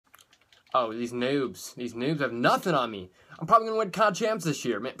Oh, these noobs. These noobs have nothing on me. I'm probably going to win COD champs this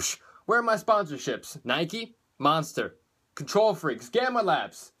year. Man, where are my sponsorships? Nike? Monster. Control Freaks. Gamma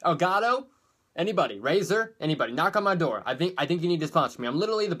Labs. Elgato? Anybody. Razer? Anybody. Knock on my door. I think you need to sponsor me. I'm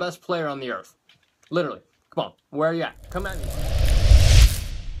literally the best player on the earth. Literally. Come on. Where are you at? Come at me.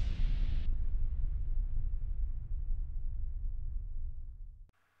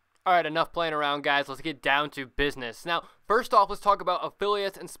 Alright, enough playing around, guys. Let's get down to business. Now, first off, let's talk about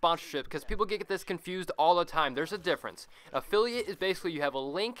affiliates and sponsorship, because people get this confused all the time. There's a difference. Affiliate is basically you have a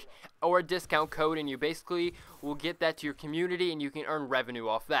link or a discount code, and you basically will get that to your community, and you can earn revenue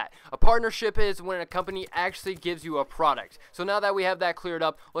off that. A partnership is when a company actually gives you a product. So now that we have that cleared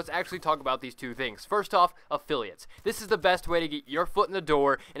up, let's actually talk about these two things. First off, affiliates. This is the best way to get your foot in the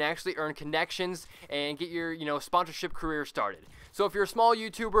door and actually earn connections and get your, sponsorship career started. So if you're a small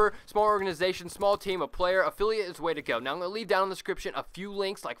YouTuber, small organization, small team, a player, affiliate is the way to go. Now I'm going to leave down in the description a few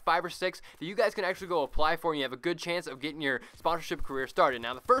links, like 5 or 6, that you guys can actually go apply for, and you have a good chance of getting your sponsorship career started.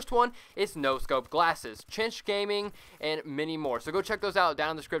 Now the first one is No Scope Glasses, Chinch Gaming, and many more. So go check those out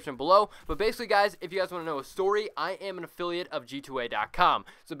down in the description below. But basically, guys, if you guys want to know a story, I am an affiliate of G2A.com.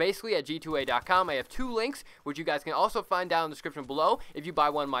 So basically at G2A.com, I have 2 links, which you guys can also find down in the description below. If you buy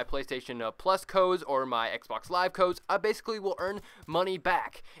one of my PlayStation Plus codes or my Xbox Live codes, I basically will earn money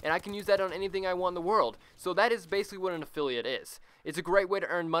back, and I can use that on anything I want in the world. So that is basically what an affiliate is. It's a great way to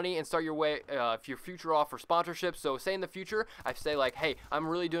earn money and start your future off for sponsorships. So say in the future, I say like, hey, I'm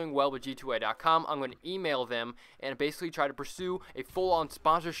really doing well with G2A.com. I'm going to email them and basically try to pursue a full-on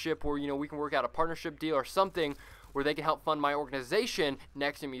sponsorship where, we can work out a partnership deal or something where they can help fund my organization,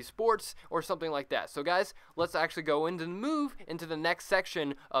 Nexium eSports, or something like that. So guys, let's actually go move into the next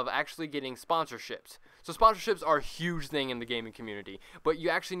section of actually getting sponsorships. So sponsorships are a huge thing in the gaming community, but you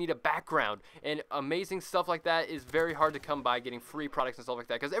actually need a background, and amazing stuff like that is very hard to come by, getting free products and stuff like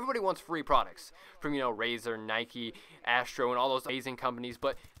that, because everybody wants free products from, Razer, Nike, Astro, and all those amazing companies,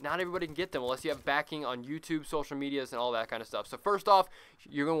 but not everybody can get them unless you have backing on YouTube, social medias, and all that kind of stuff. So first off,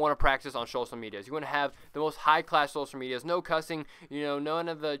 you're going to want to practice on social medias. You want to have the most high-class social medias, no cussing, none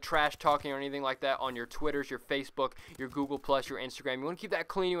of the trash talking or anything like that on your Twitters, your Facebook, your Google Plus, your Instagram. You want to keep that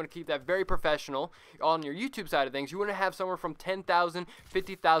clean. You want to keep that very professional. On your YouTube side of things, you want to have somewhere from 10,000,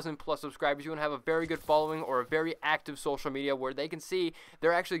 50,000 plus subscribers. You want to have a very good following or a very active social media where they can see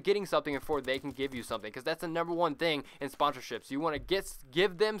they're actually getting something before they can give you something, because that's the #1 thing in sponsorships. You want to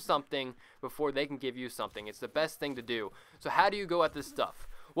give them something before they can give you something. It's the best thing to do. So how do you go at this stuff?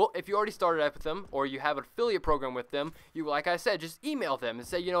 Well, if you already started up with them or you have an affiliate program with them, you, like I said, just email them and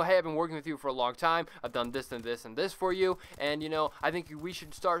say, hey, I've been working with you for a long time. I've done this and this and this for you, and, I think we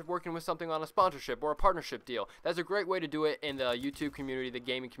should start working with something on a sponsorship or a partnership deal. That's a great way to do it in the YouTube community, the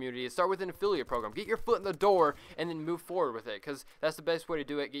gaming community, is start with an affiliate program. Get your foot in the door and then move forward with it, because that's the best way to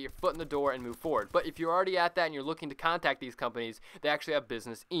do it. Get your foot in the door and move forward. But if you're already at that and you're looking to contact these companies, they actually have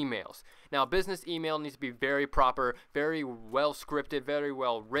business emails. Now, business email needs to be very proper, very well scripted, very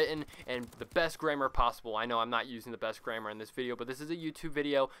well written, and the best grammar possible. I know I'm not using the best grammar in this video, but this is a YouTube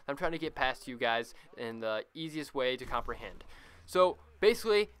video I'm trying to get past to you guys in the easiest way to comprehend. So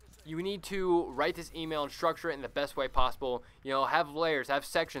basically, you need to write this email and structure it in the best way possible. Have layers, have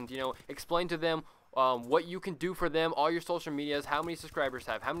sections, explain to them what you can do for them, all your social medias, how many subscribers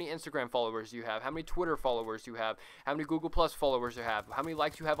you have, how many Instagram followers you have, how many Twitter followers you have, how many Google Plus followers you have, how many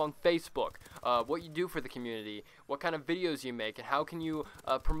likes you have on Facebook, what you do for the community, what kind of videos you make, and how can you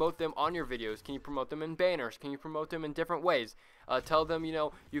promote them on your videos. Can you promote them in banners? Can you promote them in different ways? Tell them,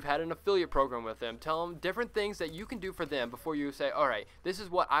 you've had an affiliate program with them. Tell them different things that you can do for them before you say, all right, this is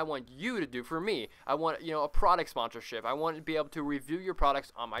what I want you to do for me. I want, a product sponsorship. I want to be able to review your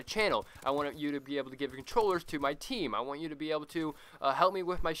products on my channel. I want you to be able to give controllers to my team. I want you to be able to help me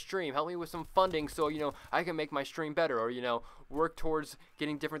with my stream, help me with some funding so, I can make my stream better, or, work towards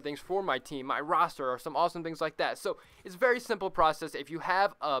getting different things for my team, my roster, or some awesome things like that. So it's a very simple process. If you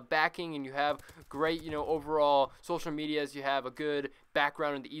have backing and you have great, overall social medias, you have a good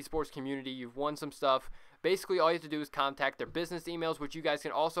background in the esports community, you've won some stuff, basically all you have to do is contact their business emails, which you guys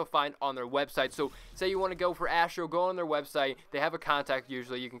can also find on their website. So say you want to go for Astro, go on their website. They have a contact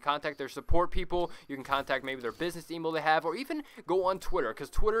usually. You can contact their support people. You can contact maybe their business email they have, or even go on Twitter,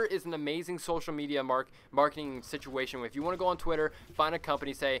 because Twitter is an amazing social media marketing situation. If you want to go on Twitter, find a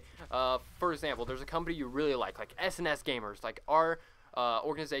company, say, for example, there's a company you really like SNS Gamers, like our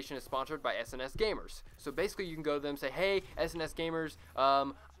organization is sponsored by SNS Gamers. So basically you can go to them and say, hey, SNS Gamers,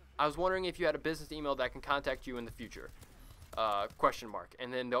 I was wondering if you had a business email that can contact you in the future.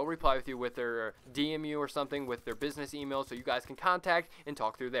 And then they'll reply with you with their DM you or something with their business email, so you guys can contact and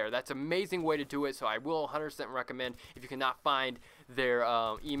talk through there. That's an amazing way to do it, so I will 100% recommend if you cannot find their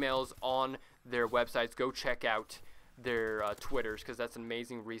emails on their websites. Go check out their Twitters, because that's an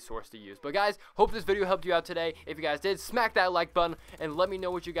amazing resource to use. But guys, hope this video helped you out today. If you guys did, smack that like button and let me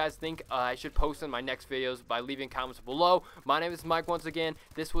know what you guys think I should post in my next videos by leaving comments below. My name is Mike once again.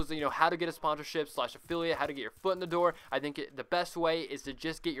 This was, how to get a sponsorship / affiliate, how to get your foot in the door. I think the best way is to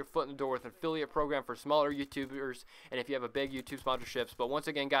just get your foot in the door with an affiliate program for smaller YouTubers, and if you have a big YouTube sponsorships. But once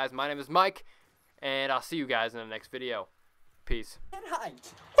again, guys, my name is Mike, and I'll see you guys in the next video. Peace.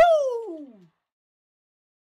 Woo!